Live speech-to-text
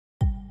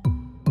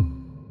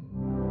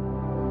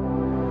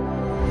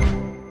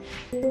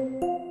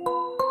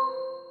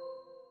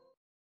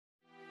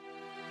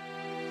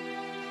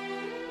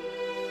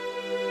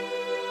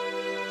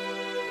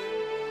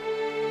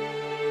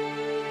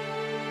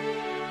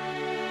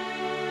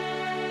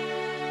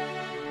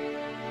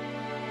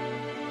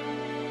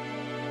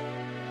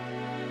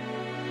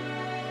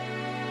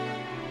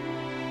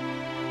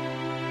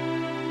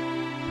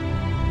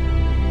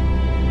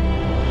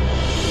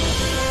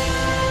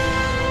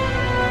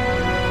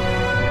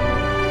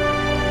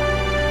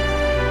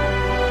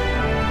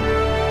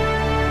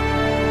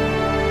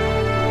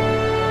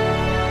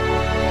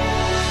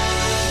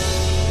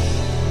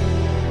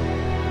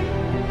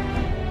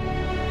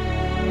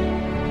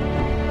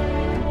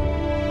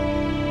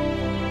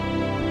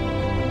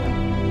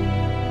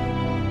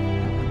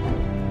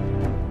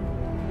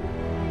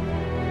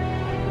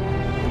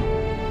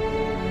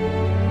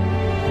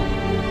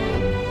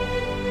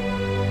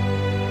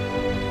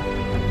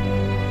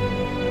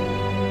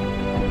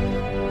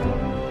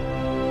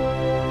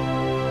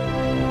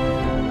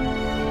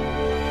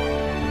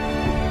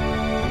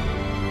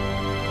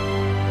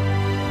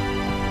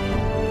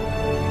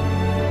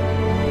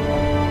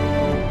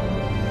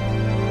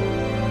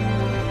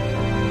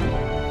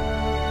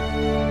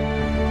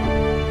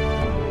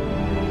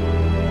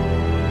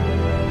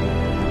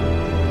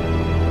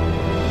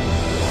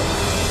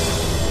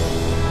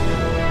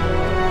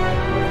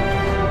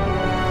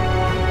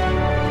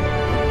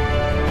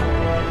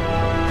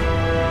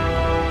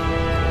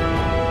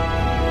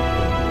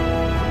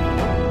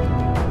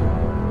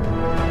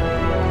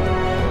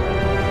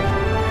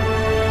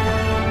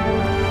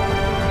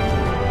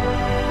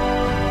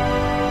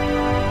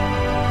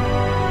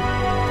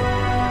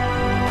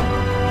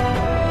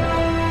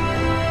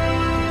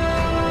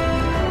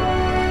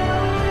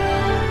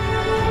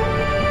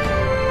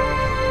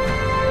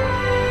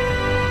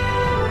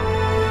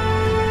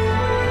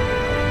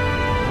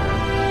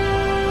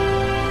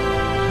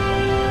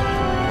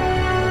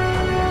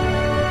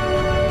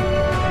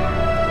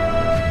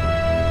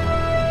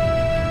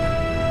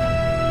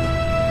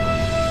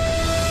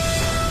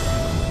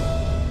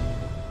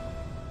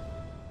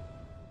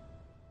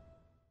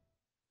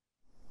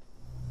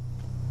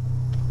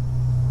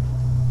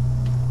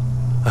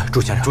朱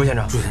先生，朱先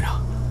生，朱先生，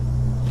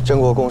郑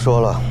国公说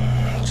了，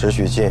只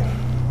许进，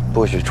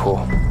不许出。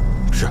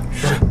是。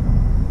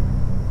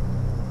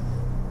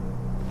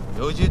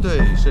游击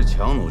队是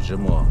强弩之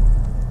末，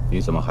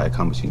你怎么还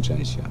看不清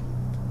真相？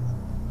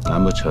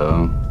难不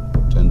成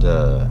真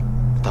的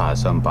打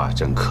算把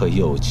整颗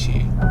右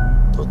旗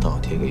都倒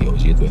贴给游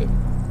击队了？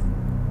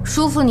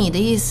叔父，你的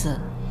意思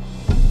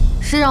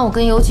是让我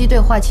跟游击队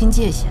划清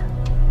界限？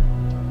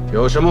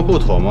有什么不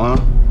妥吗？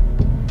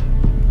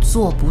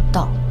做不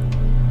到。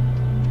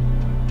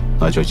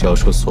 那就交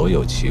出所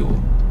有器物。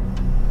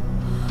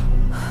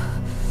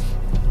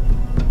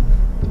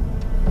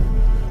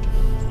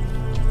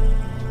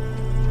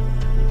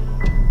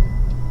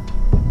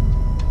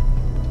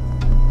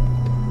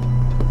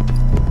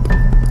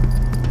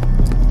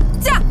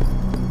驾！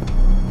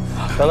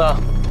等等，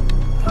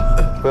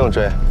不用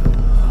追，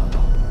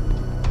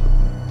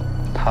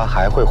他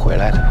还会回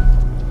来的。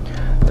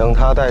等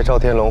他带赵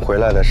天龙回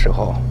来的时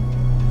候，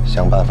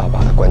想办法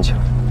把他关起来。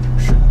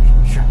是。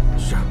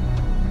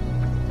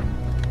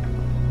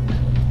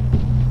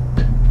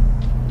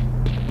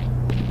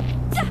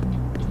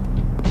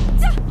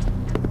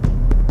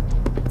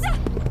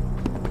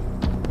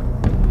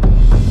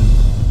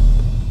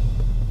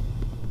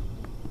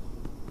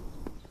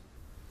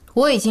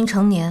我已经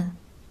成年，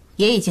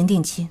也已经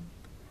定亲，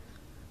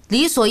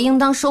理所应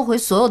当收回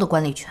所有的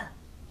管理权。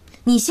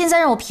你现在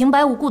让我平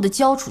白无故的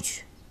交出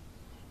去，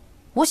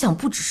我想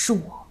不只是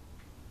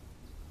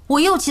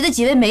我右旗的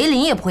几位梅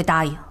林也不会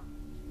答应。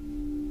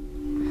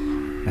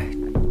哎，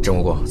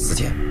郑国公、思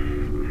谦，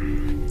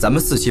咱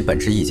们四旗本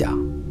是一家，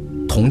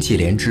同气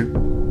连枝，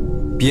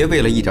别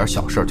为了一点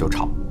小事就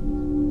吵。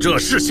这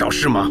是小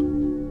事吗？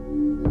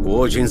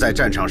国军在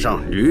战场上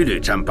屡屡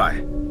战败。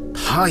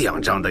 他仰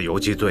仗的游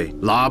击队，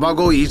喇叭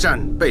沟一战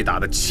被打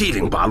得七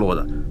零八落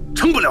的，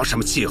成不了什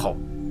么气候。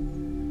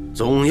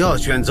总要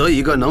选择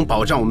一个能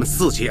保障我们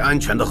四旗安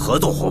全的合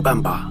作伙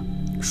伴吧。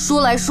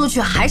说来说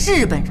去还是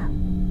日本人。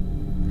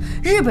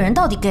日本人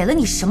到底给了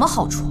你什么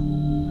好处，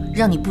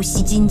让你不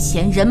惜金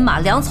钱、人马、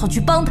粮草去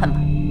帮他们？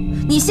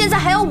你现在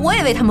还要我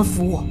也为他们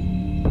服务？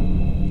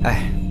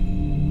哎，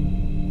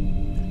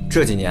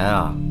这几年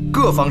啊，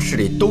各方势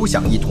力都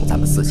想一统咱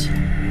们四旗，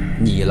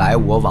你来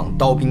我往，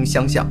刀兵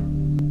相向。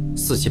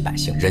 四旗百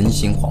姓人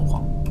心惶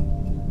惶，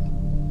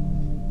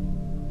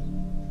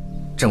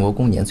郑国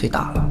公年岁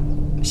大了，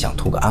想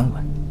图个安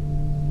稳。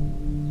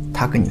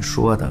他跟你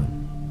说的，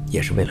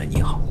也是为了你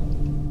好。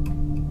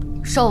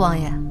寿王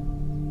爷，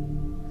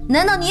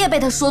难道你也被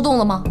他说动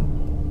了吗？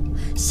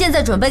现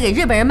在准备给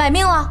日本人卖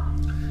命了？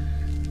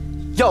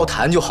要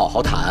谈就好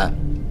好谈，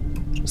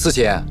四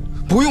旗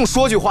不用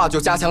说句话就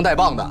夹枪带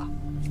棒的。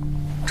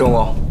郑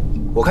公，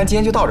我看今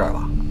天就到这儿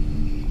吧，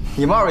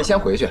你们二位先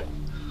回去。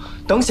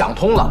 等想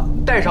通了，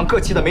带上各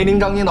旗的梅林、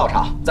张英到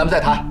场，咱们再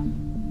谈。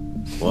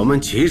我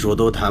们旗主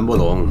都谈不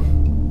拢，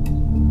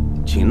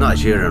请那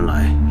些人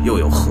来又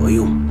有何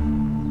用？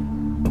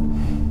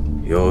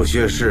有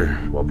些事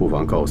我不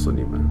妨告诉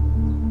你们：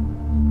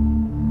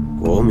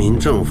国民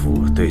政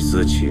府对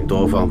思齐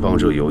多方帮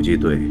助游击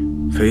队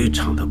非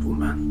常的不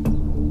满，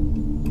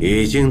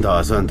已经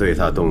打算对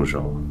他动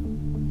手。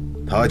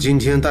他今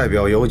天代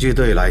表游击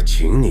队来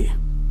请你，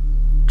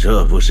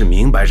这不是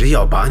明摆着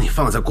要把你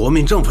放在国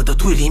民政府的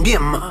对立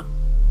面吗？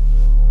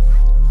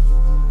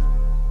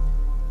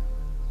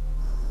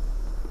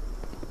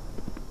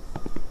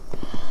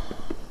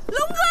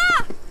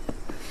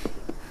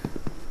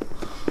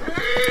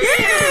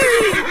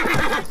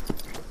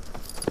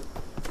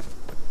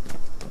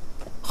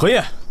何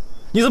夜，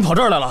你怎么跑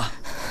这儿来了？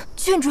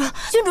郡主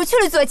去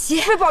了左旗，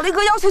被保利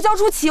哥要求交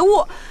出旗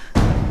物。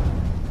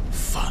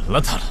反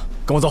了他了，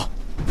跟我走。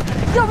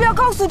要不要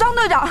告诉张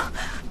队长？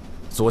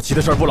左旗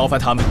的事儿不劳烦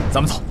他们，咱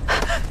们走。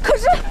可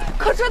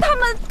是他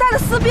们带了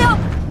私兵。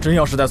真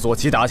要是在左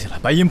旗打起来，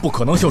白银不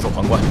可能袖手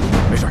旁观。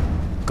没事，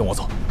跟我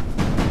走。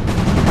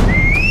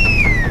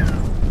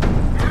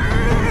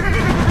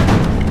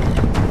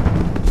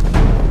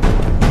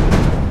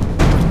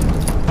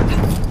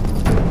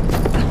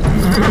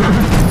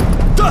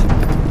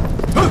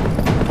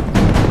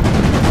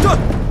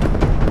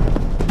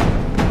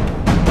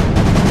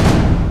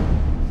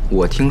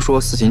我听说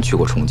思琴去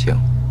过重庆，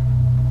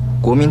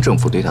国民政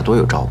府对他多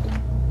有照顾。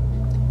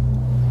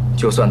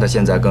就算他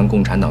现在跟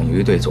共产党游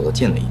击队走得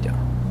近了一点，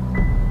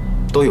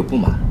都有不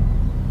满，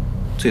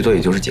最多也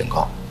就是警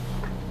告。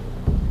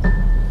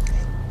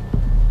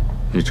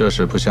你这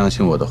是不相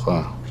信我的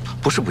话？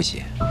不是不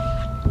信，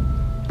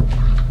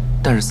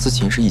但是思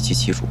琴是一旗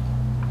旗主，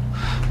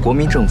国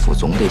民政府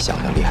总得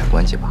想想利害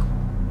关系吧？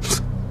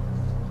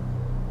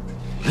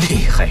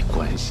利害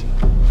关系？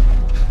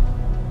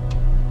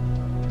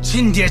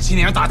亲爹亲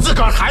娘打自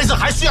个儿孩子，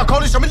还需要考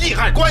虑什么利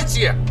害关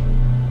系？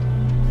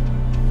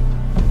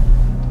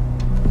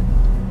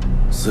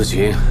思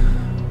琴，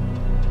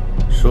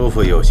叔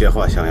父有些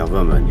话想要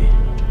问问你。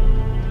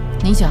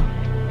你讲。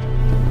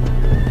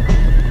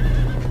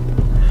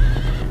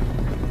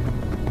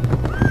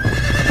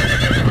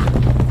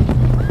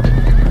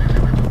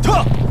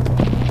撤！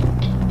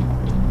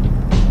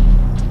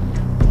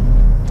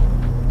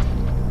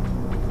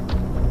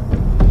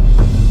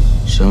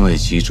身为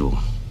旗主，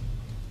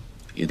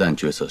一旦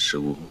决策失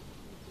误，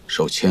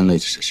受牵累的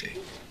是谁？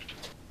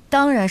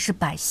当然是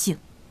百姓。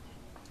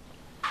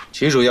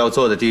旗主要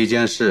做的第一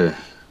件事，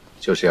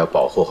就是要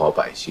保护好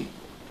百姓。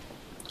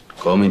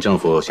国民政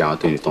府想要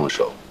对你动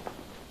手，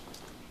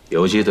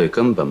游击队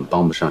根本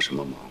帮不上什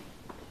么忙。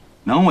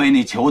能为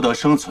你求得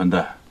生存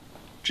的，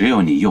只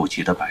有你右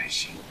旗的百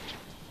姓。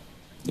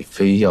你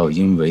非要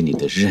因为你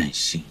的任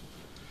性，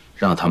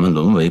让他们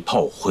沦为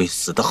炮灰，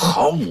死得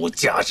毫无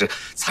价值，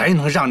才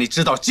能让你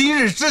知道今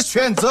日之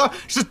选择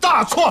是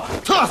大错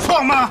特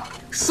错吗？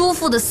叔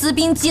父的私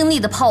兵经历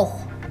的炮火，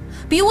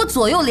比我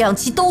左右2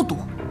旗都多。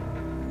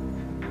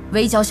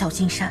围剿小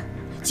金山，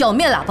剿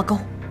灭喇叭沟，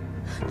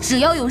只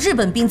要有日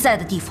本兵在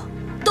的地方，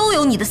都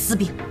有你的私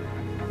兵。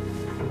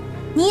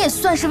你也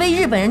算是为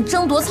日本人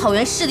争夺草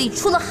原势力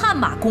出了汗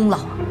马功劳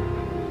啊！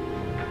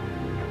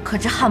可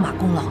这汗马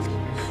功劳里，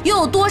又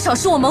有多少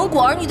是我蒙古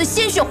儿女的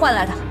鲜血换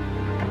来的？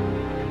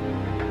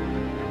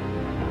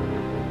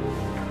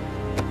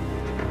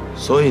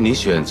所以你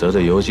选择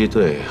的游击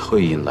队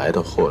会引来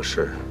的祸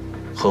事，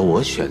和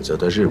我选择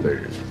的日本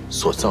人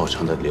所造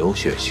成的流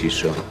血牺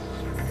牲，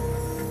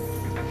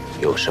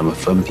有什么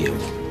分别吗？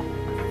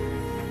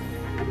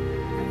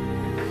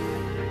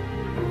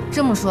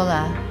这么说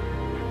来，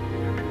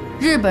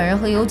日本人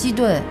和游击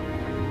队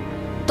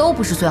都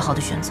不是最好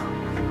的选择。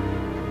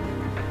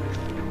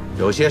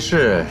有些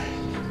事，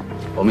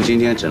我们今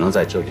天只能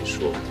在这里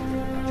说。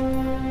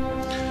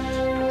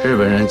日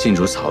本人进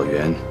驻草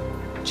原，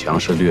强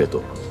势掠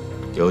夺；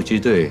游击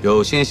队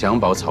有心想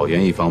保草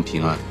原一方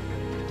平安，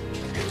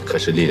可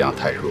是力量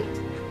太弱。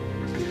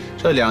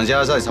这2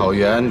家在草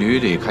原屡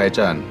屡开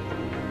战，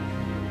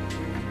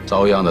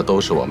遭殃的都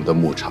是我们的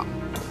牧场，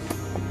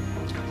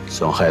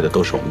损害的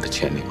都是我们的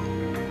钱粮。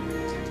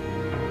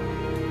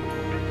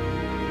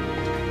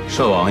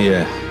寿王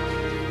爷，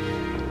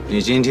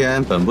你今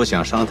天本不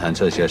想商谈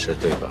这些事，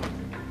对吧？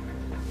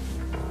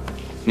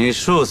你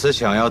数次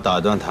想要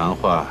打断谈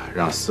话，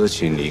让思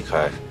琴离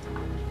开。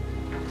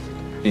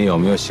你有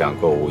没有想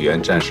过5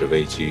原战事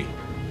危机，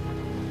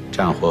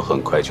战火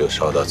很快就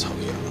烧到草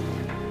原了？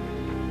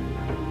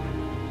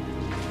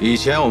以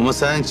前我们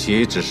3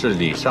旗只是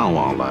礼尚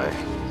往来，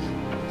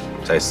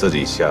在私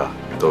底下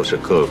都是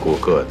各顾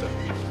各的。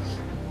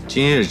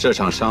今日这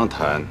场商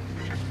谈，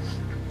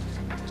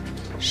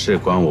事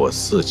关我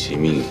4旗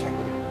命运，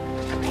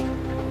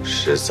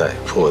实在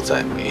迫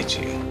在眉睫。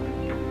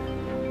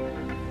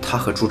他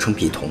和朱成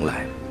碧同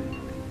来，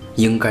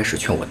应该是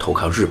劝我投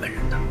靠日本人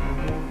的。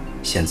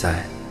现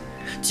在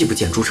既不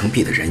见朱成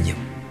碧的人影，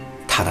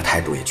他的态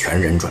度也全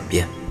然转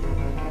变，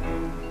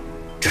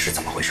这是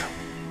怎么回事？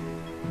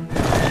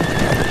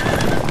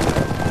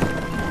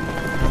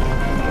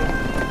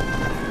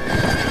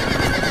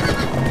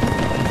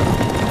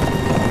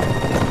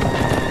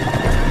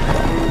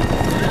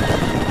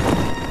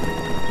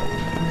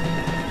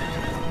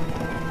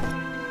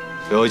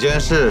有件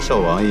事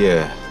寿王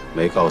爷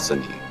没告诉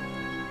你，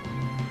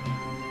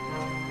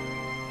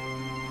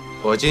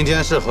我今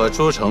天是和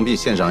朱成壁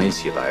县长一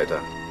起来的。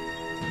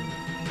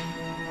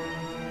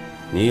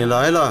你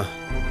来了，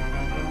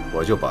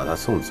我就把他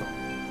送走。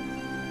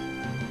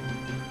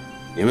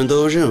你们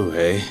都认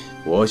为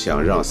我想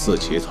让四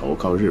旗投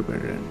靠日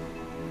本人，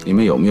你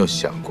们有没有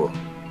想过，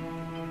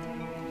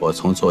我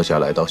从坐下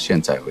来到现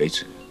在为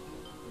止，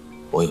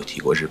我有提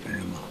过日本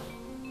人吗？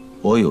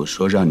我有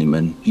说让你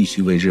们必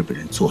须为日本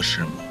人做事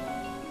吗？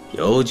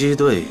游击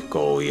队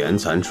苟延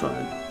残喘，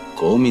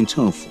国民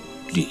政府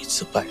屡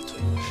次败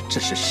退，这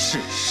是事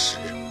实。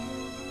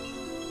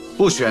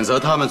不选择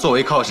他们作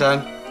为靠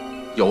山，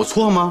有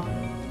错吗？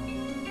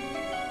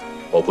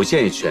我不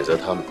建议选择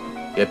他们，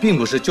也并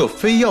不是就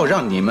非要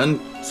让你们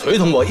随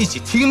同我一起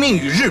听命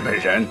于日本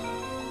人。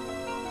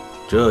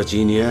这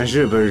几年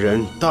日本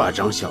人大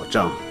张小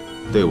张，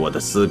对我的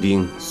私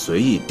兵随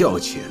意调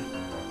遣。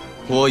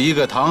我一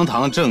个堂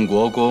堂镇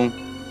国公，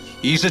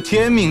已是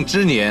天命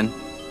之年，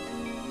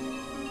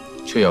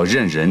却要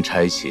任人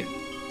差遣。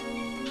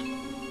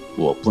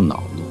我不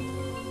恼怒，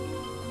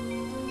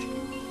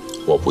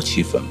我不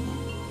起愤吗？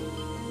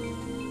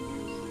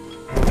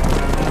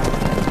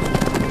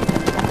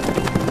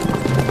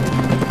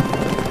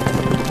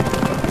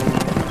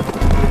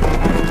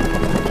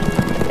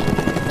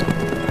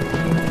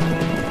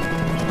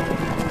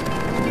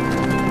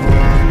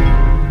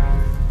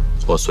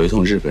我随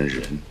同日本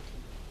人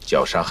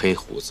绞杀黑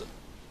胡子，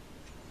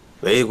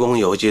围攻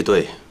游击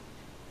队。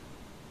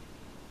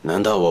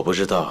难道我不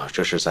知道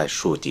这是在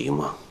树敌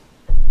吗？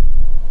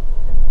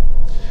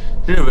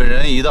日本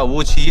人一到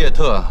乌七叶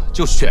特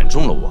就选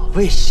中了我，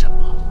为什么？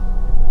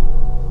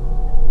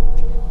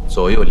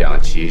左右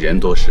两旗人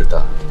多势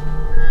大，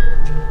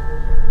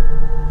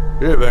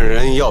日本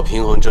人要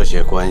平衡这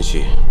些关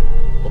系。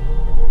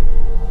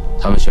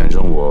他们选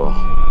中我，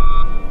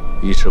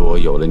一是我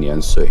有了年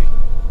岁，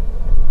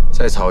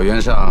在草原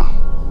上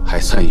还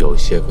算有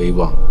些威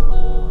望；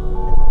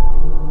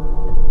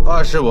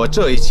二是我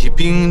这一期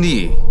兵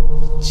力、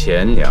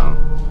钱粮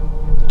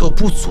都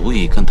不足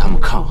以跟他们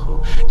抗衡，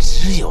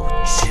只有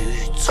局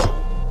促。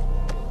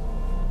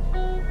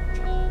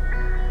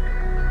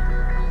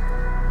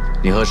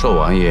你和寿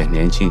王爷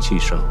年轻气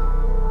盛，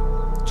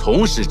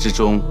从始至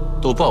终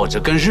都抱着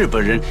跟日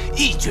本人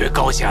一决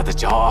高下的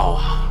骄傲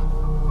啊！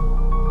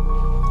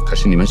可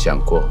是你们想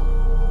过，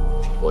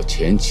我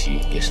前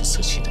期也是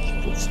四旗的一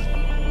部分，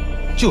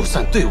就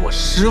算对我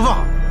失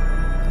望，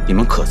你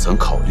们可曾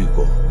考虑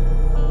过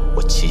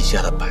我旗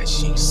下的百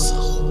姓死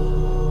活？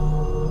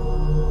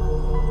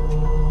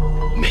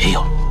没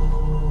有。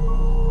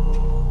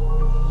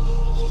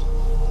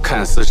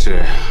看似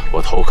是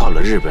我投靠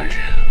了日本人，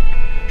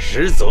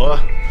实则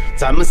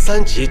咱们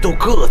三旗都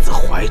各自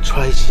怀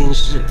揣心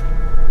事，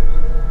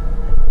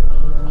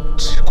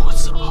只顾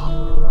自保。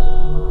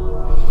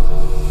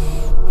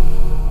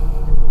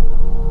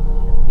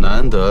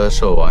难得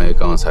寿王爷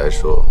刚才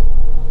说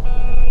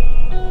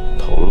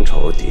同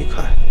仇敌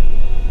忾，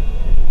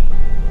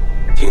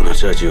听了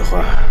这句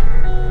话，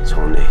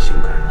从内心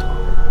感动。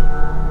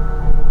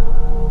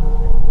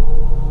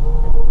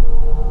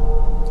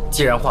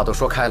既然话都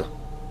说开了，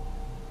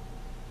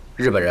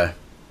日本人、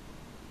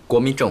国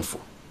民政府、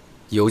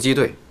游击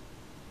队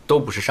都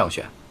不是上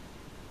选，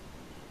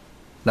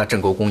那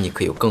郑国公你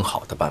可有更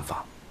好的办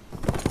法？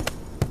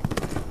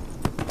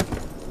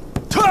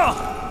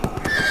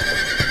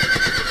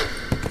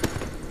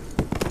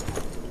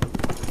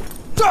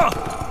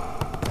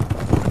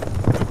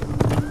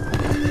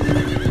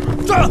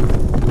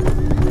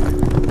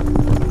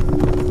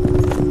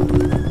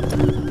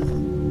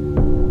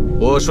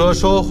我说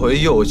收回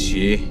右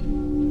旗，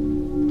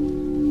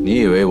你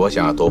以为我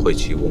想要夺回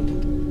旗务吗？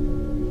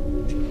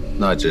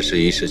那只是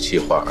一时气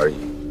话而已。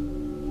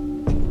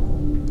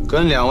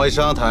跟两位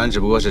商谈，只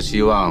不过是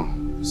希望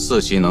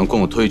四旗能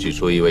共推举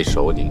出一位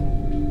首领。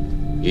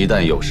一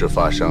旦有事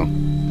发生，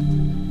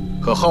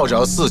可号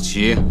召四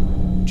旗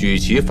举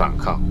旗反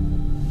抗。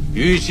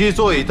与其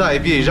坐以待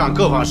毙，让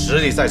各方势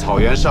力在草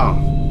原上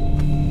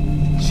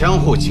相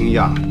互倾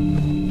轧，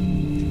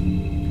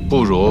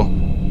不如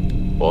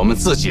我们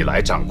自己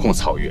来掌控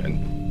草原，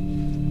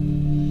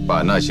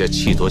把那些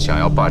企图想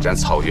要霸占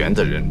草原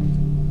的人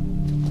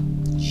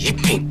一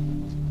并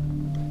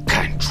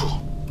赶出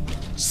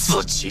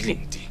四旗领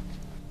地。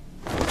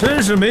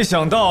真是没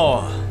想到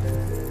啊，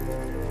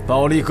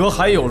保利阁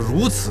还有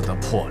如此的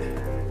魄力。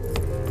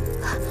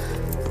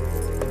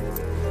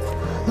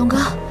龙哥，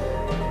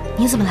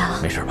你怎么来了？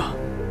没事吧？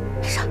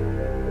没事。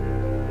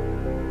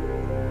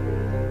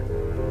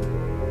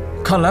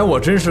看来我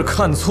真是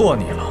看错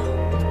你了。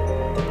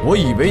我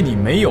以为你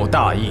没有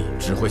大义，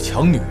只会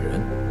抢女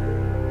人。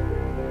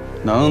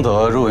能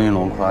得入云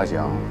龙夸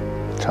奖，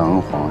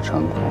诚惶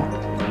诚恐。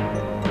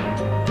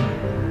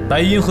白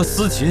银和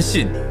司琴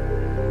信你，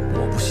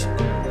我不信。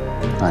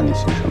那你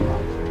信什么？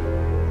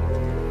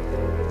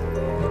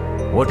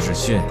我只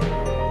信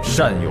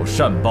善有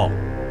善报，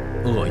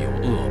恶有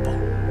恶报。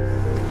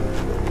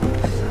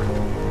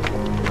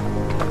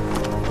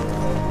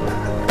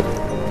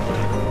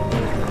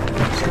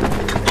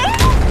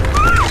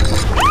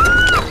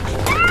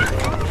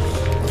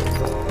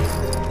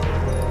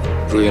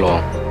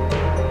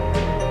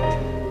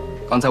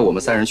刚才我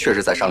们3人确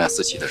实在商量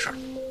思琪的事儿，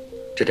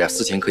这点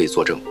思琴可以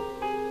作证。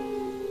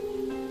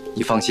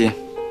你放心，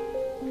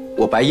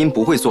我白银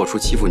不会做出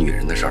欺负女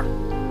人的事儿，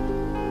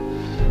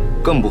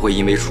更不会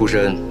因为出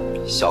身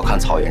小看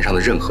草原上的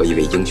任何一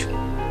位英雄。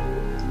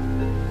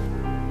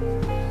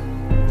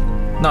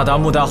那达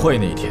慕大会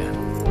那一天，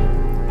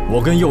我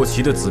跟右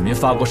旗的子民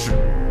发过誓，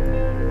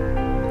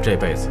这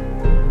辈子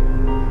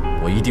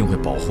我一定会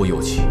保护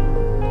右旗，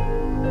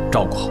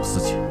照顾好思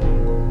琴。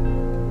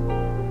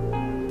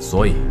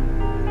所以，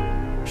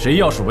谁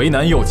要是为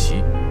难右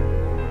旗，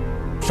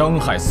伤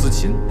害思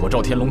琴，我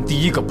赵天龙第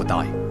一个不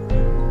答应。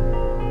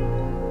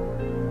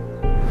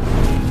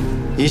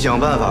你想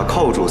办法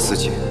铐住思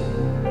琴，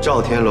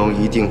赵天龙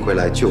一定会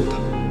来救他。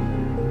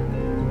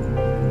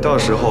到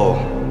时候，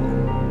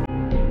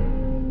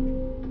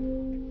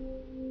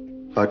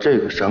把这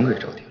个赏给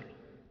赵天龙。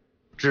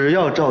只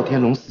要赵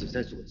天龙死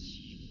在左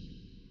旗，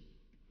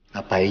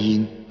那白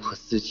银和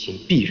思琴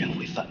必然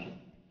会反目，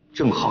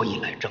正好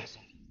引来张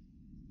松龄，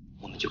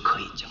我们就可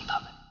以将他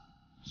们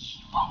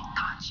一网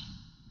打尽。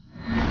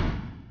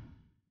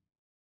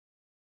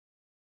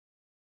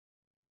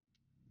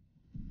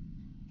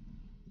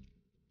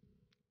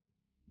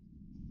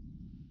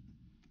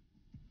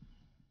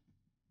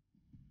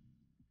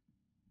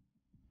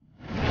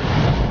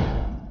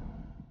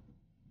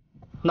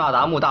那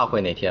达慕大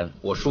会那天，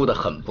我输得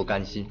很不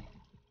甘心。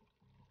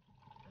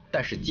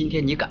但是今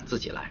天你敢自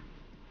己来，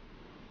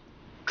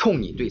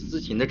冲你对思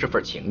琴的这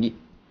份情谊，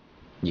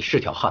你是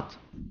条汉子，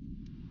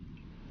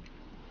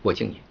我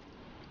敬你。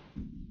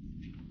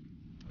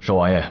寿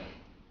王爷，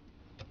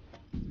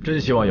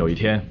真希望有一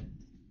天，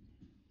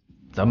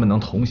咱们能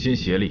同心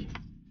协力，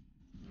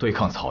对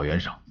抗草原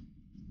上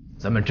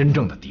咱们真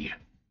正的敌人。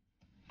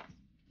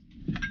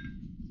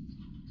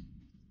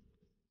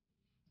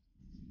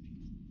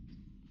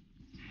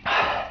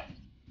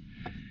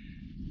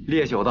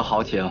烈酒的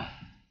豪情，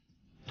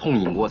痛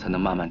饮过才能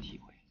慢慢体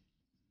会。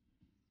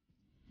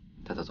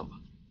带他走吧。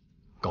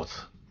告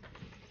辞。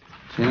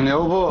请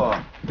留步。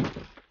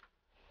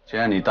既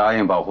然你答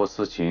应保护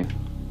思琴，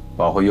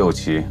保护右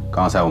旗，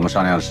刚才我们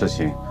商量的事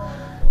情，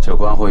就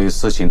关乎于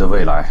思琴的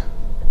未来，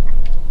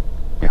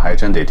你还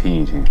真得听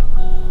一听。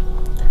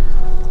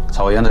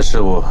草原的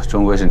事务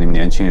终归是你们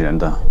年轻人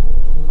的，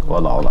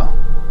我老了，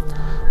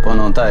不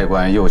能代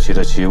管右旗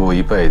的旗务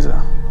一辈子。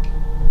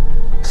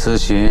思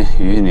琴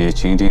与你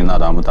钦定那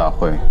达慕大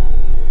会，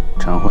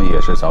成婚也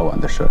是早晚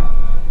的事。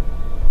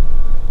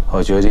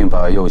我决定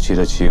把右旗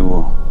的旗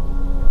务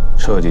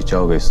彻底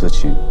交给思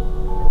琴。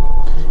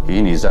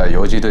以你在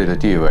游击队的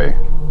地位，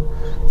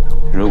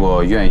如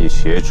果愿意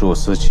协助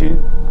思琴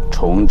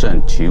重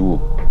振旗务，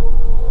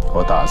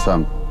我打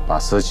算把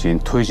思琴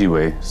推举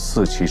为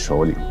4旗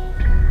首领。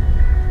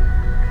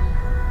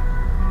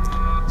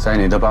在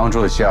你的帮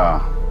助下，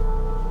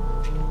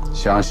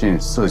相信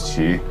4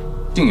旗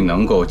定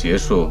能够结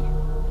束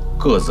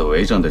各自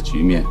为政的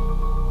局面，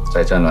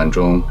在战乱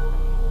中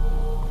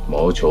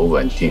谋求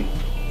稳定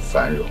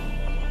繁荣。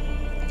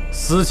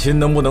思琴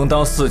能不能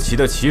当4旗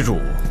的旗主，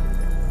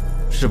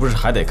是不是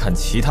还得看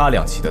其他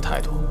2旗的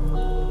态度？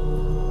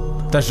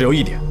但是有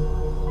一点，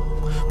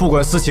不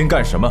管思琴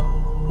干什么，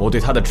我对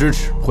他的支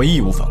持会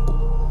义无反顾。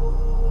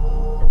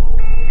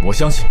我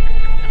相信，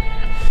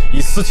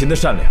以思琴的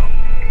善良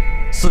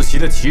，4旗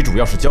的旗主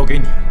要是交给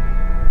你，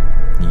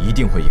你一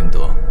定会赢得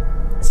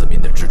子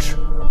民的支持。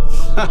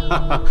哈哈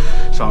哈，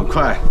爽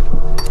快！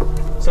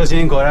思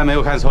琴果然没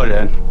有看错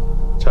人，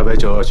这杯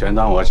酒全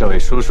当我这位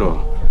叔叔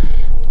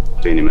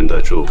对你们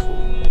的祝福。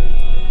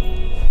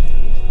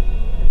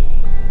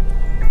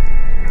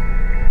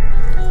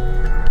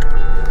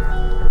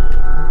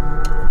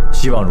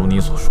希望如你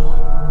所说，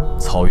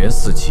草原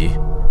4旗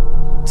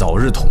早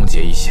日同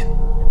结一心。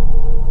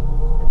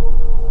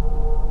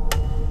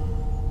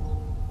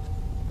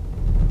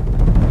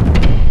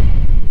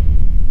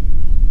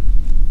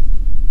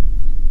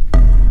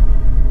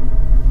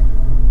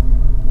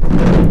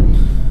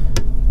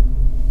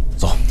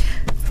走。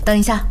等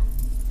一下。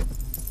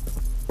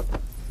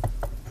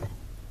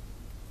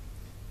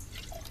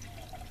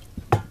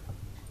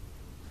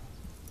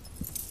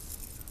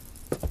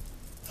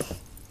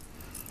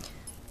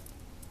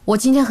我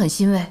今天很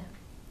欣慰，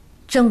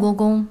郑国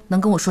公能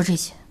跟我说这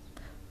些，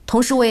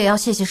同时我也要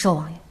谢谢寿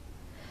王爷。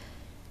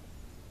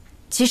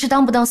其实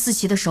当不当4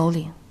旗的首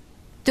领，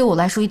对我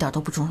来说一点都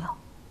不重要。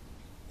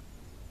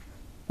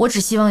我只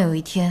希望有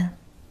一天，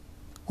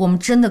我们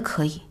真的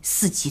可以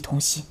4旗同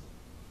心。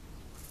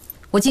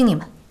我敬你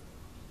们。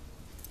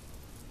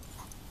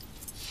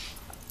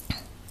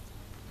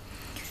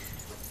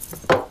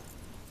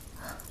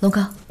龙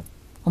哥，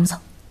我们走。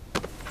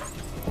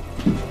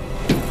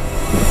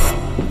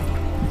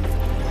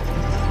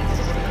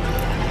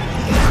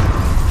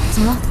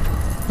怎么了，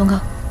龙哥？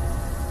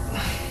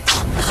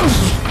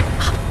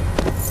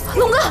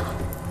龙哥，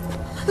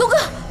龙哥，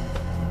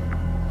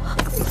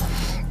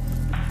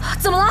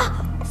怎么了？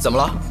怎么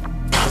了？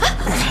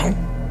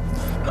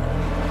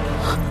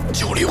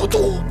酒里有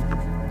毒。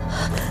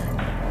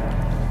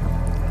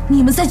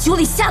你们在酒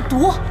里下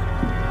毒？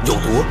有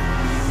毒？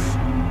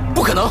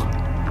不可能！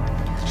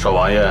少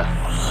王爷，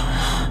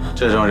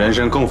这种人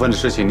神共愤的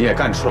事情你也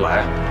干出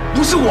来？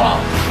不是我，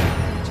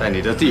在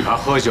你的地盘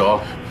喝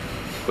酒，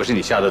不是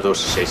你下的毒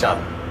是谁下的？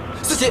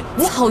思琪，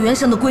草原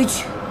上的规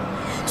矩，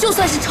就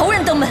算是仇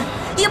人登门，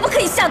也不可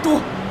以下毒。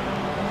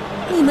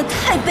你们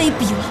太卑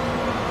鄙了！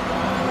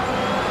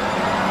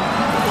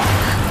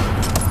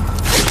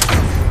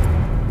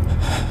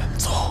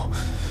走，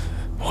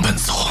我们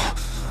走。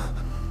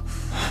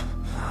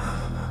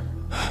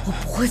我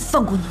不会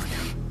放过你们的。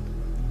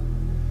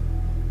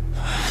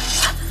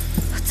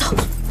走。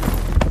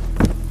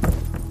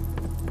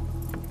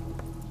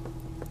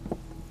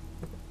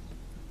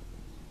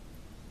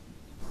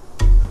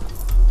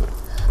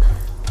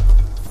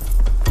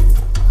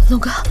龙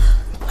哥，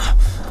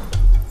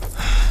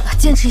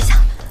坚持一下。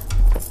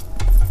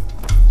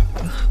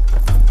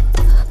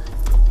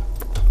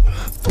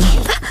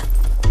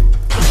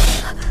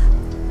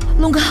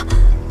龙哥，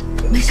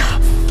没事，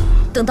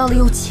等到了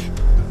右旗，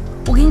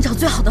我给你找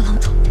最好的郎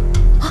中，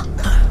啊，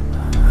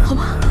好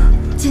吗？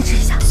坚持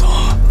一下。走，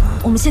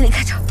我们先离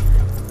开这儿。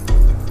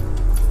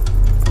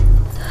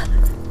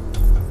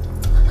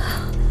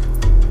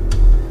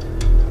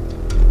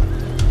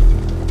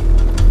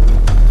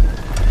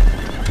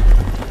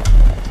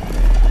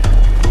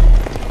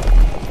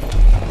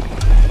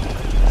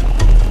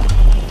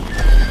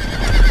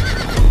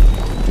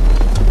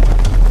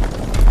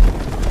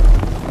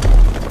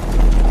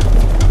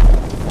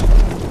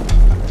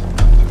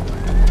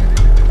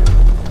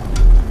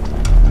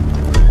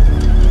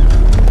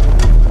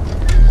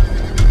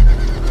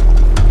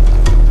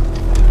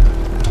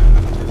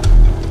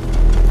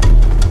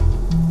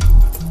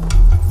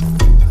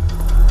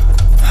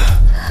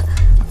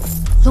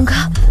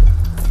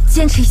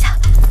坚持一下。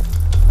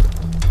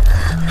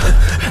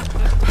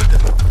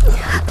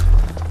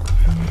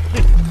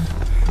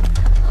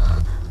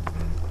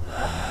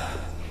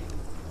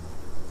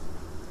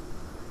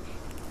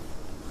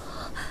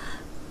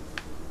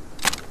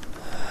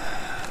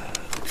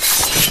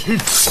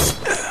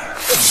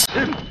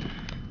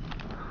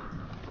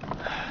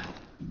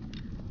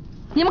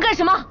你们干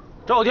什么？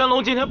赵天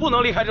龙今天不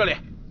能离开这里。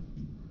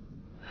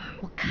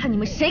我看你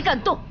们谁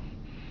敢动！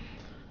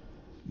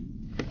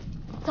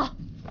走。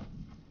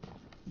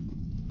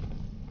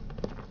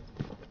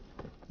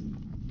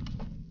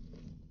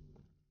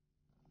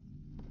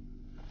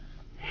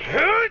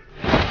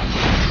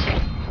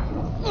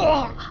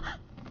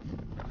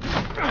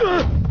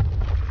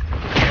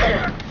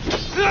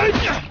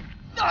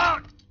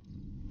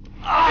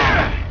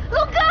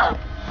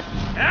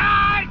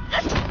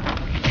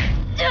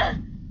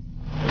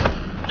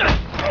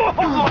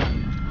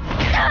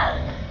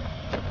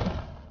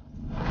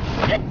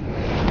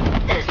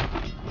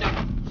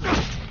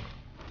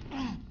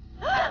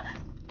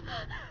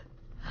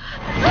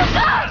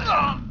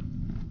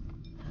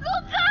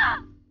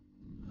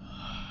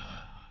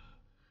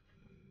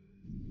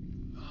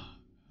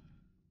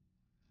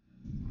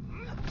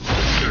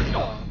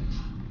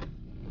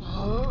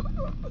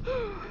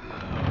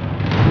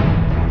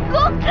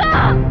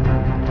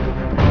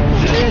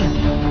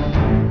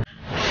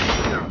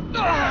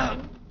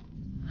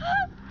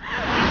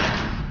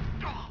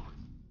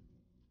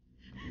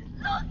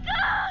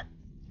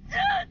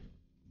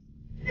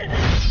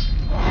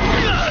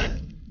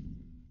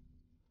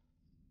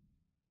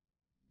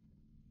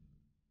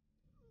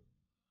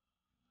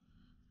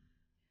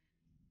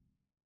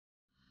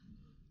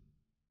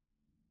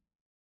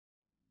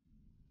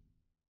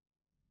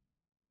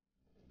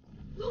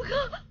龙哥！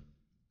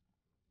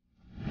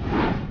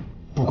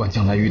不管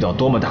将来遇到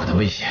多么大的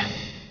危险，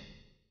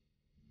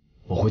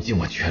我会尽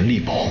我全力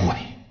保护你。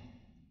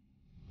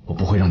我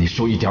不会让你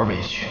受一点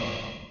委屈，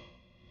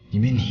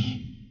因为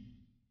你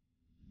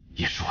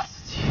也是我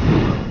自己。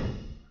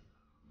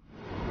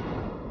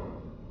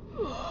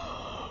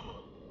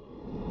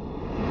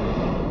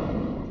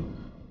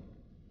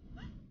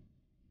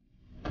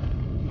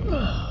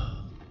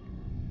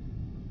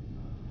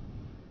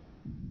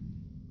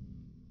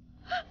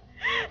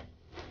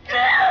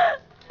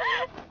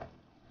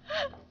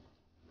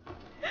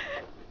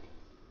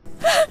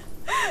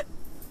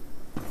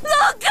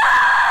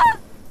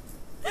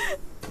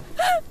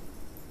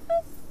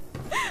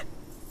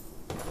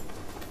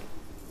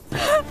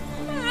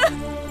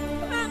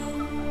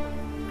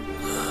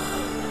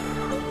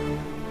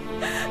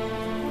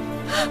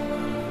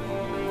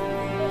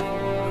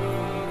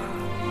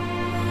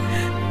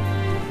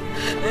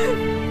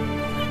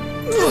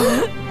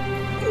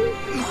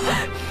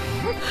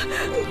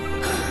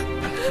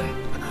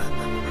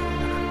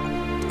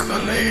哥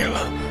累了，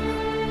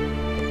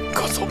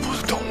哥走不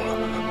动了，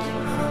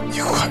你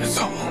快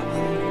走，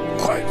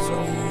快走！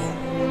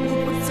我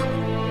不走，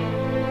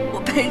我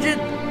陪着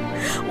你，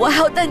我还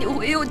要带你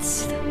回右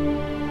旗的。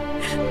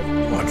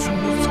我真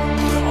的走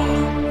不了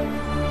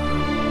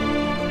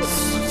了，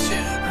思姐，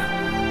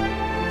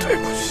对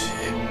不起，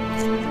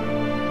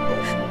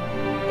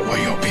我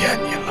又骗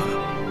你了。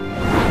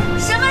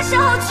什么时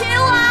候娶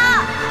我？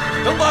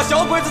等把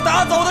小鬼子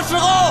打走的时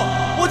候，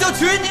我就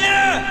娶你。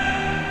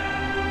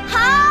好，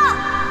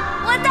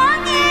我等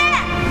你。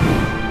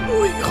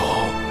我以后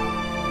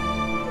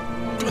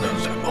不能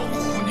再保护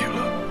你了，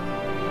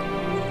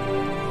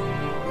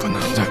不能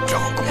再照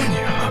顾你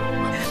了。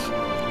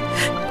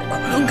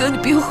龙哥，你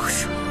别胡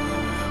说。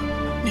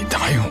你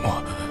答应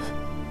我，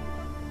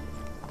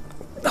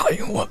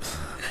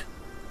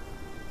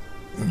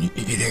你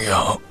一定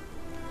要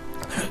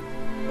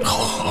好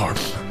好的，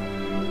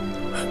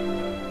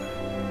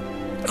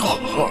好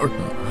好的。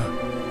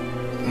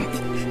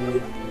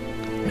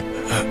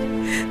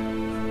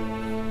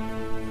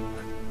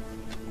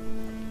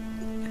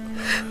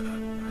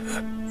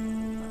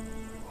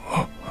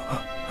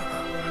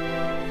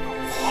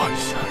活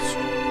下去。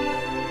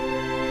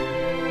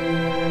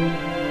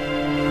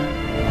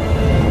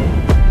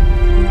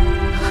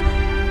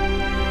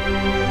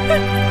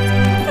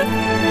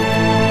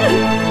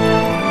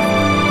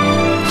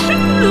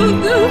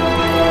龙哥。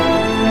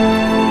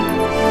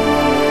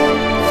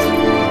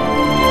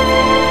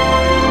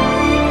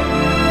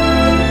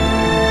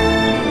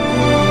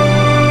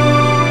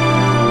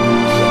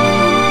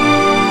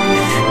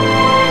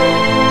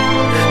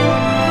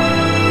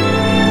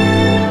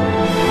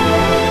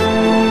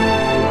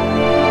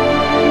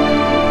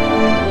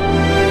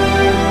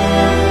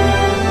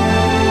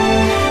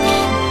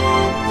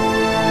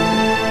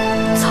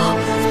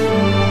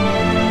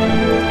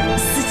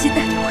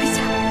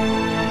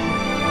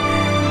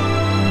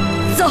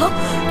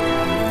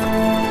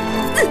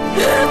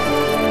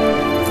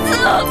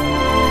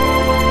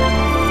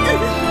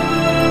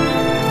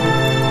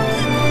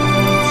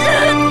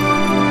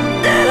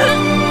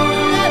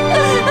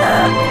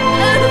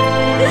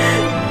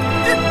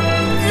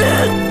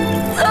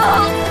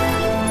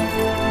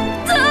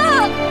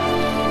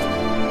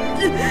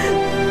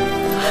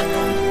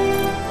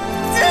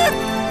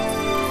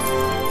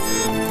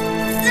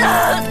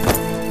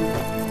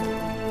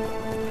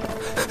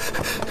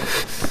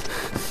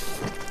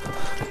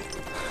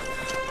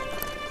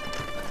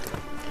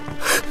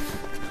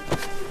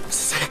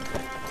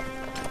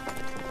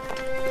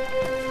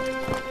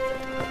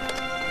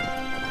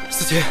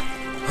思琴，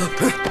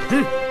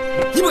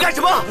你们干什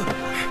么？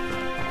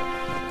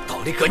道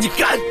理哥，你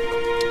敢！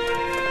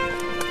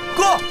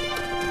哥，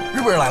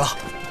日本人来了。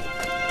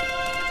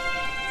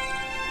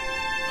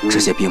这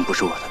些兵不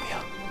是我的命，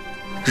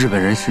日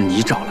本人是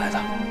你找来的，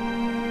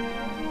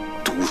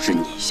毒是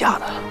你下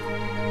的。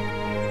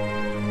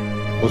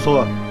不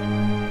错，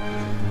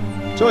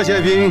这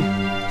些兵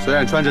虽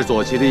然穿着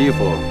左旗的衣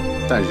服，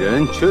但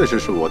人确实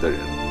是我的人，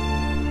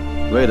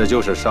为的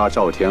就是杀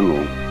赵天龙。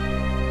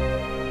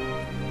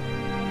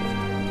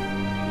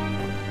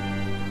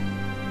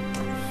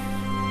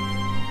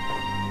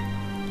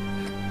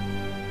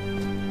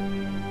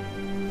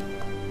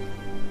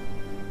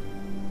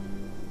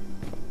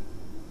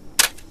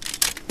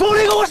保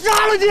利哥，我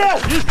杀了你！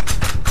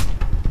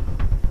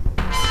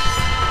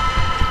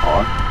好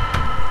啊，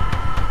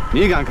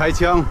你敢开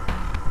枪？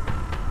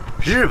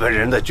日本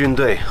人的军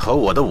队和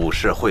我的武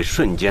士会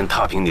瞬间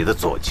踏平你的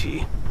左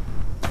旗。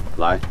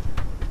来，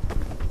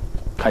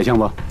开枪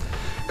吧，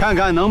看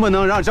看能不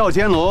能让赵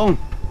天龙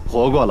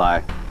活过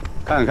来，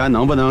看看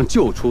能不能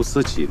救出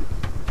思琴，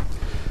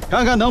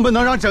看看能不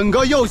能让整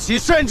个右旗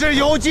甚至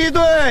游击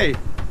队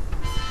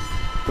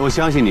都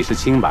相信你是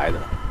清白的。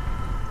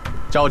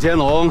赵天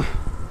龙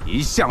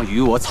一向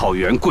与我草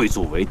原贵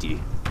族为敌，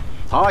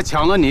他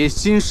抢了你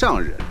心上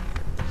人，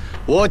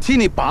我替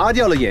你拔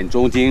掉了眼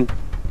中钉，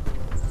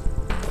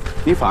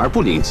你反而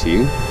不领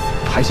情，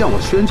还向我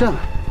宣战。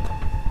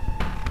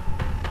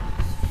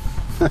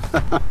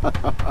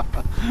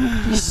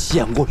你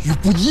陷我于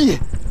不义。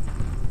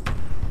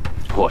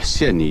我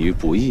陷你于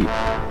不义？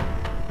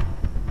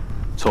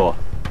错，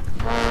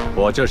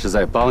我这是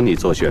在帮你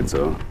做选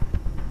择。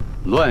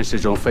乱世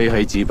中非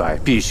黑即白，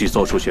必须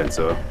做出选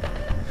择。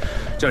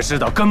这世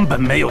道根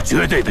本没有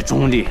绝对的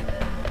中立，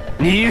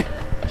你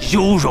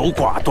优柔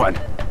寡断，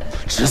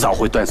迟早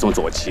会断送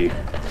左旗。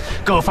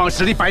各方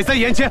实力摆在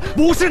眼前，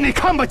不是你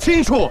看不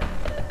清楚，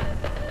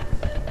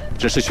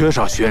只是缺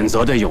少选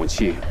择的勇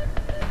气。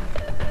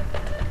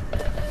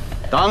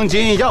当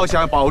今要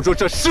想保住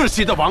这世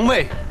袭的王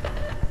位，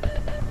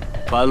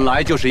本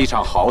来就是一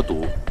场豪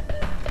赌。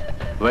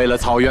为了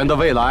草原的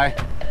未来，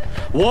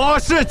我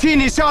是替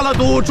你下了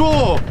赌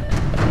注。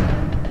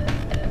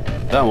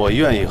但我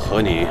愿意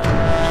和你成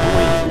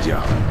为赢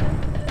家。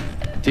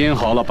听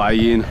好了，白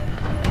银，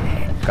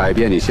改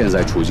变你现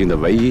在处境的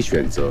唯一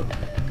选择，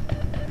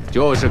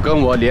就是跟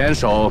我联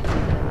手。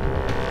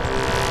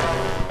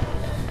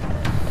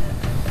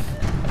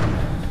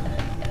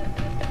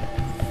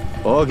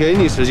我给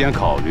你时间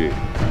考虑。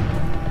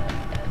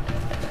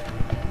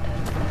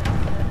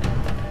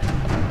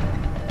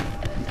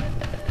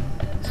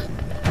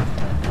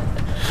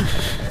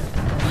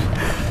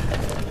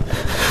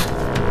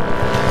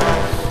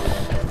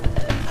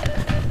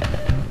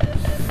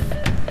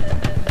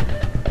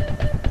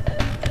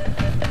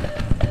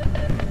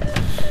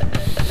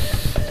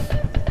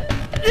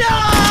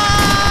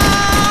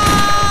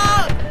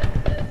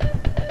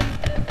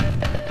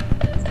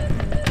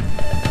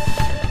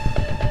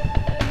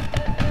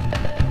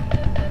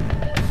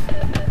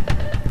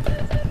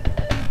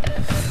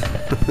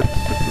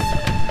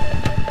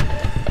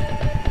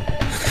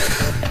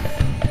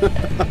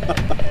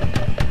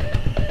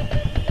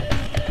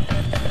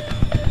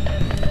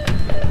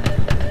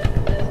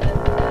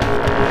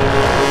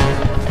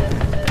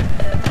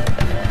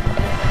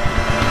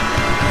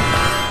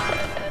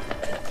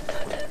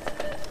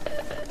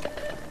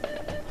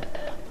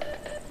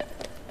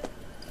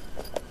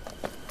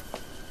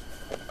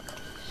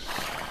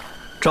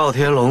赵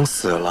天龙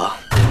死了，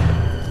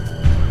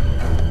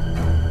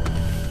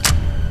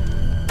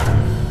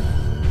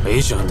没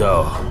想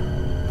到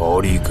保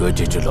利哥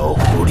这只老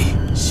狐狸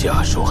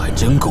下手还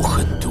真够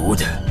狠毒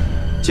的。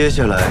接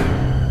下来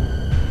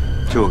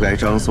就该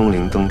张松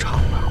龄登场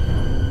了。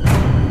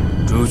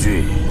朱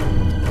俊，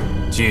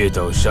借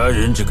刀杀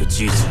人这个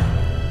机子，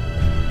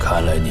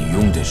看来你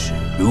用的是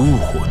炉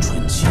火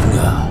纯青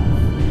啊。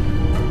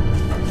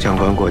长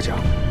官过奖。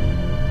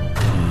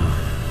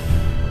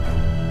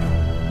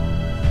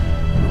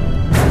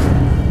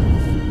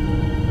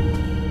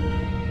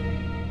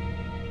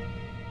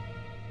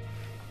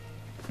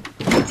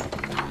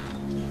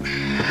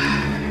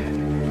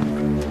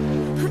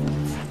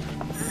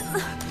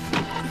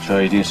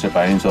这一定是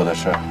白云做的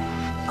事，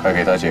快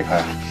给他解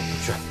开。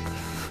是。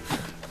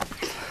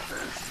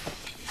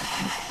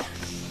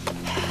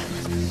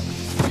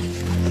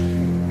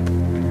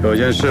有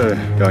件事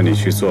要你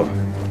去做。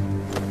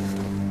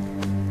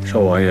少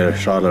王爷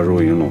杀了入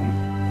云龙，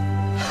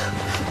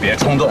别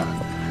冲动。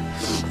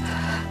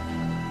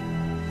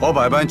我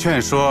百般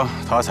劝说，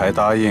他才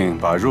答应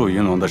把入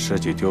云龙的尸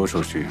体丢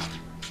出去。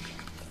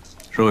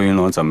入云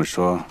龙怎么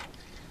说，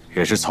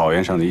也是草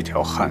原上的一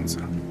条汉子。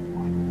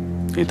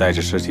你带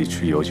着尸体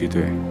去游击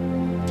队，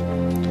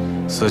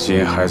司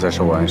琴还在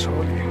寿安手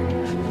里。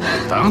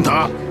等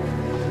等，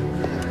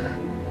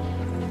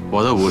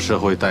我的武士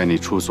会带你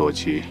出左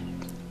旗，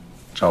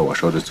照我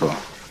说的做，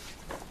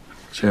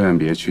千万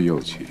别去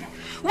右旗。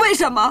为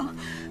什么？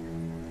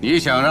你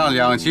想让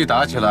两旗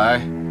打起来，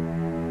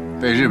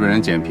被日本人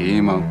捡便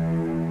宜吗？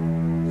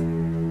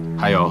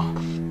还有，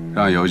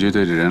让游击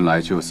队的人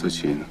来救司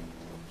琴。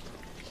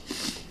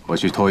我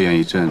去拖延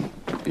一阵，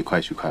你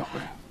快去快回。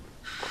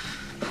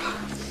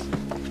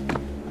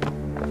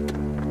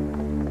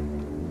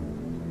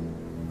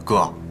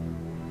哥，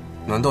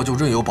难道就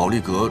任由保利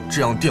阁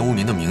这样玷污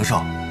您的名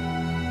声？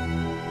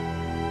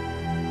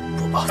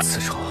不报此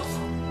仇，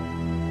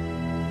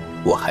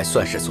我还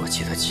算是左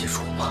旗的旗主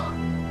吗？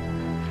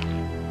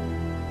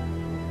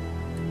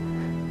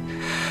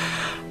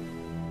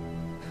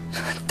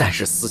但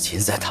是司琴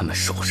在他们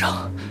手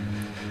上，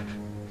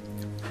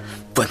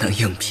不能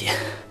硬拼。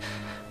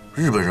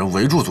日本人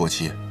围住左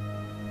旗，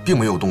并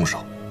没有动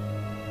手，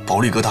保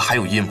利阁他还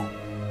有阴谋。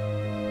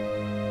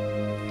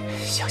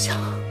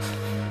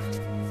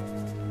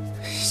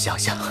想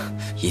想，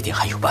一定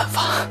还有办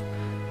法。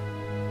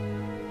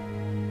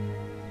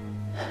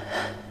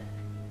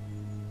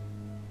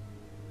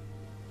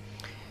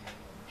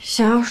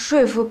想要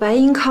说服白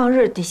银抗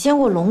日，得先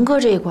过龙哥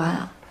这一关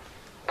啊。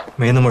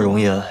没那么容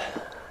易。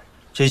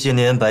这些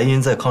年，白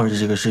银在抗日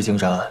这个事情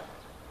上，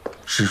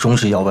始终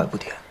是摇摆不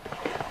定。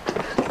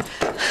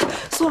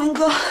松龄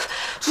哥，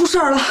出事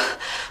儿了！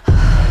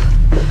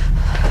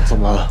怎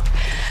么了？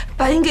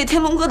白银给天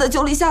龙哥的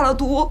酒里下了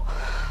毒。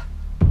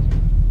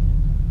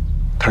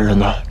他人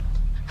呢？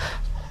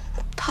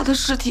他的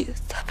尸体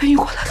在被运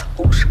过来的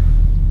路上。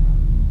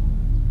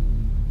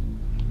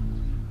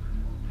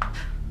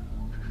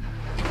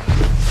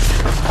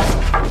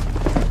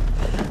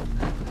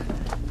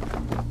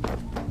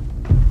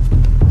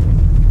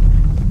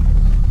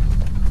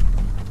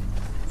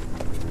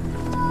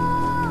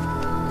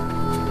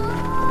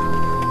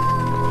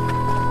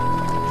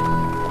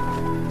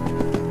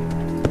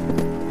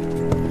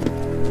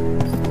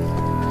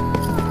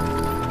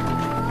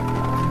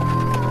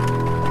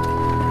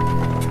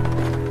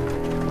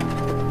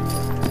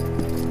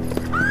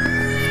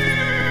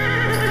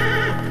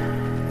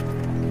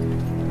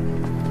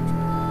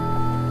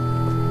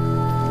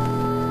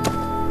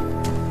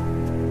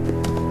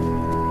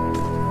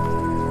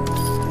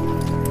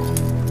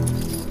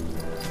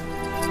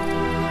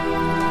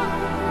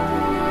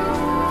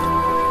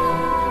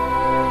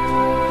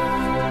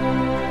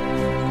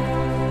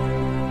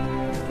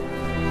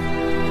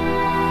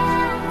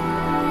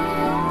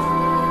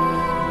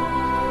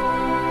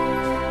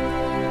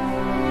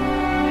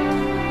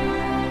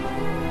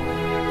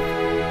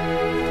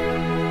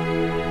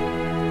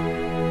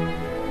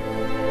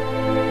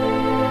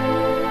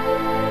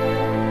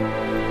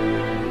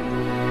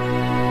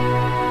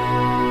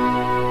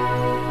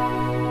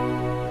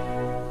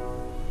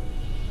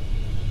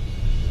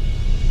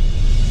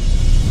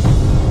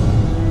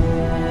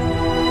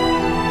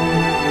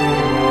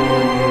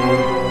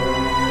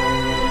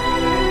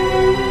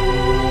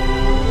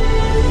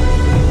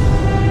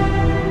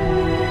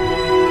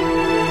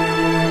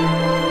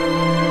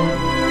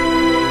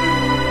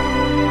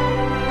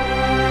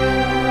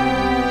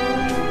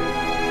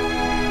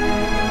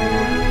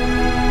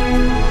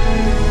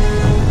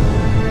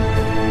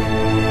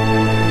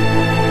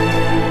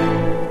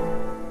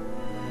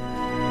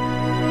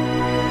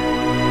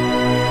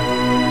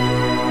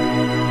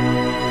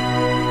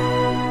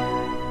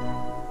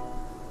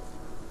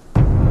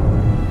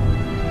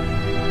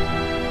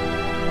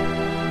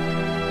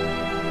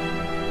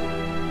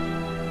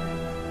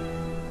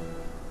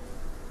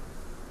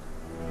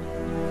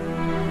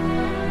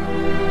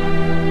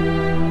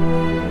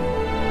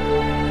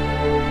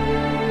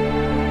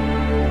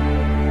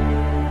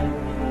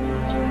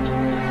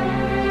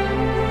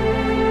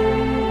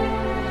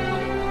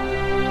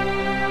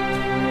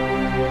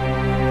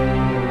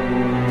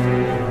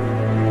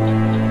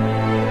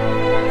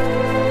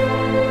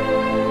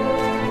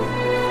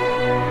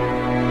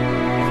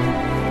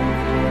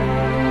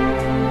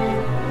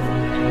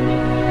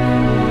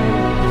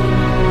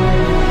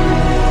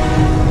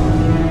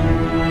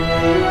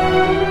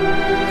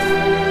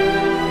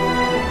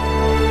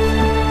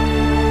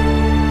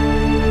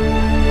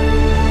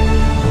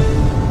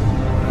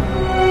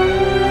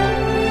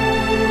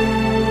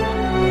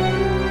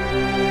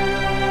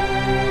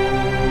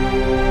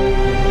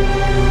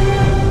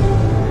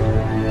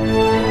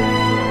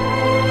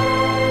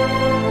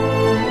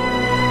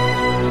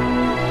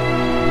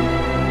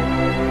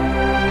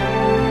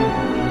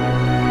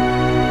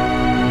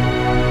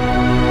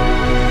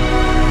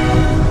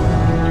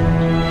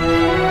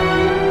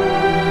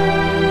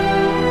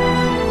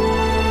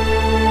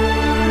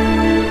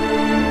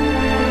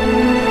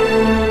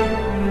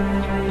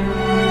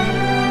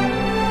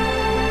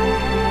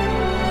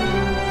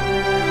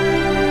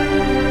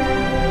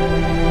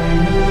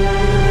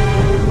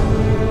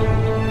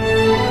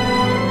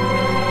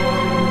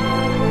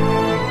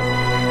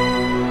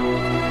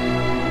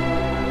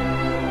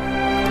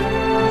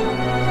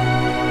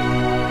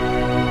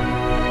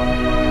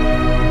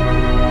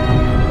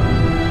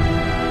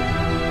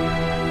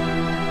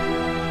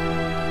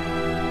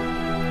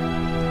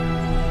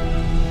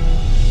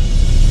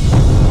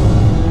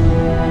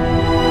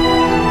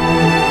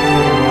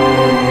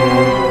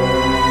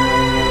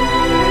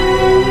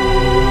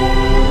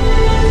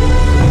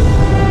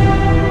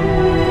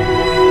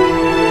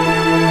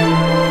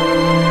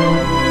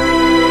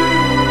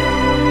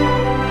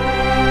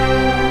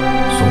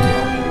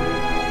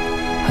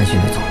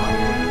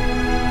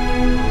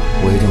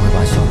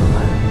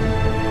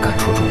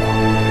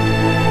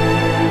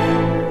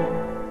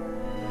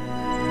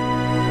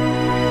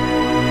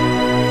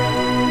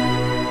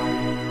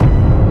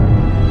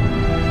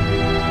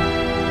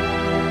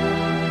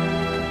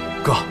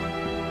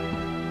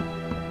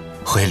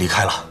离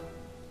开了。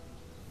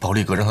保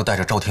利格让他带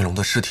着赵天龙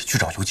的尸体去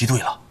找游击队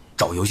了。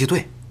找游击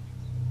队？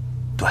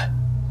对。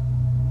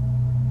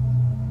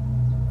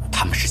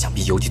他们是想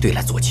逼游击队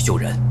来左旗救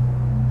人。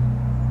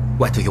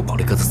外头有保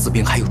利格的死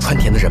兵，还有川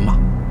田的人马。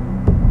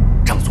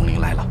张松龄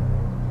来了，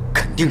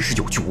肯定是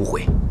有去无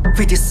回，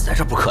非得死在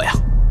这不可呀。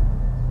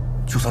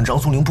就算张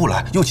松龄不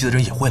来，右旗的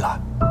人也会来。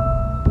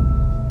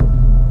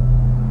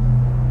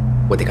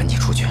我得赶紧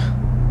出去，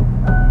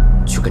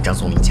去跟张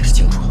松龄解释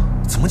清楚。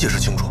怎么解释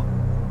清楚？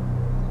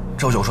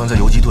赵小川在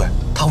游击队，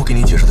他会给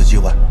你解释的机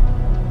会。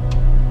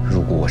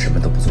如果我什么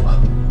都不做，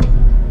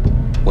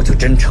我就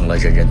真成了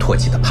人人唾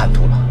弃的叛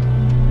徒了。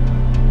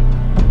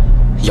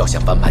要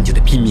想翻盘，就得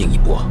拼命一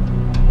搏，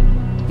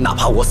哪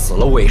怕我死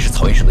了，我也是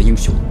草原省的英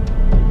雄，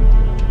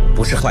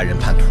不是坏人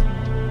叛徒。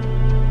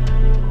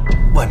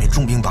外面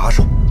重兵把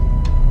守，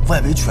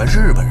外围全是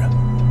日本人，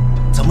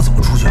咱们怎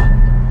么出去啊？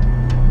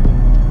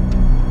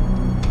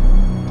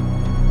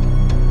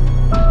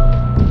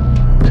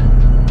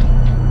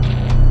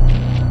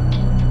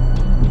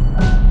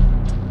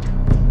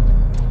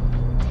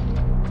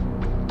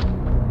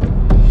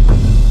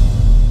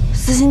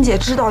思欣姐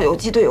知道游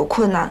击队有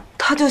困难，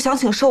她就想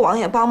请寿王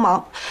爷帮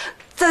忙。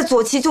在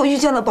左旗就遇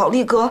见了保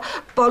利格，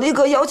保利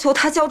格要求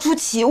他交出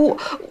旗物，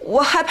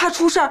我害怕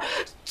出事儿，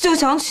就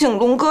想请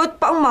龙哥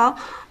帮忙。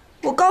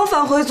我刚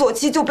返回左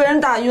旗就被人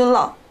打晕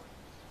了，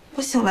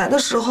我醒来的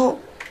时候，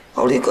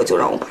保利格就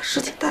让我把尸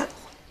体带了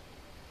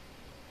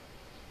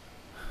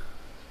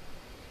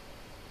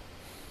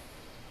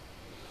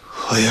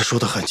回来。我也说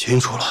得很清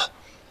楚了，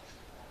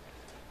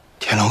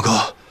天龙哥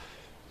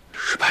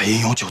是白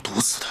英用酒毒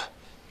死的。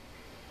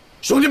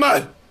兄弟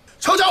们，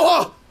抄家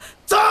伙，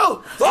走！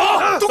走！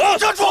都给我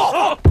站住！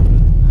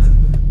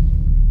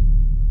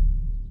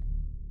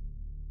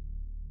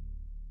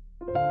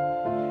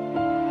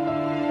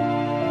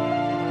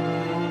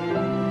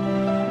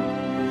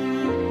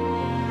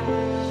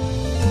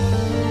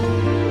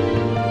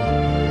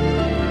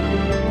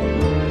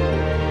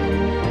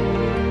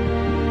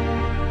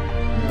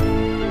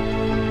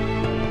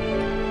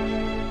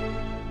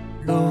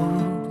路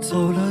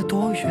走了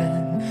多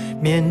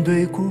远，面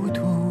对孤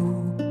独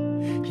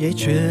也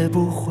绝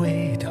不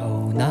回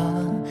头，那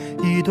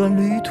一段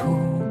旅途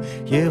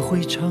也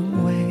会成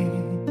为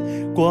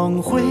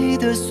光辉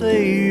的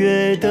岁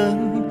月。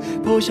灯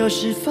破晓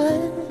时分，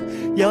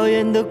耀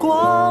眼的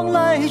光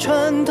来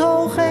穿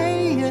透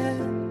黑夜，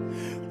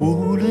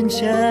无论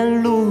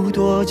前路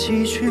多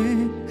崎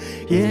岖，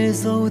也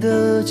走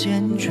得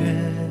坚决。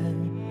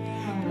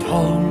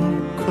痛，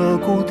刻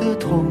骨的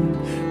痛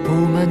布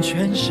满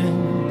全身，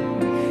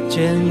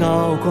煎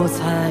熬过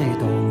才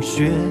懂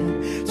血，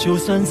就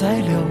算再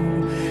流，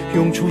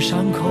涌出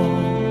伤口，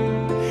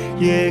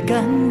也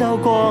感到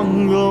光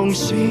荣。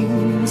心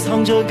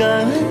藏着感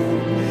恩，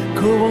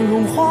渴望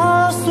融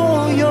化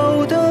所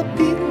有的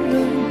冰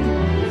冷。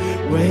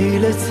为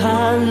了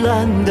灿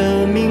烂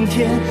的明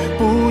天，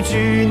不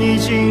惧逆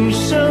境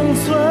生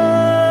存。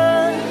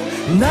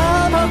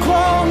哪怕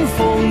狂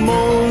风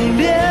猛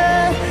烈，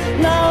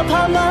哪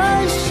怕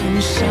满身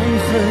伤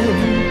痕，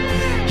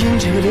迎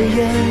着烈焰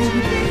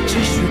继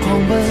续狂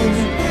奔，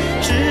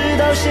直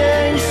到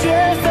鲜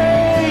血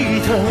沸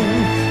腾。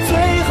最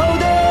后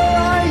的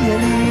爱也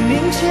黎明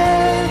前，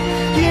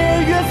也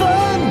越奋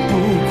不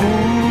顾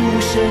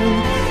身。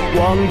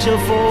望着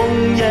烽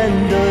烟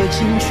的尽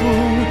处，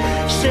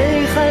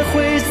谁还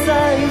会在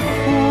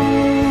乎？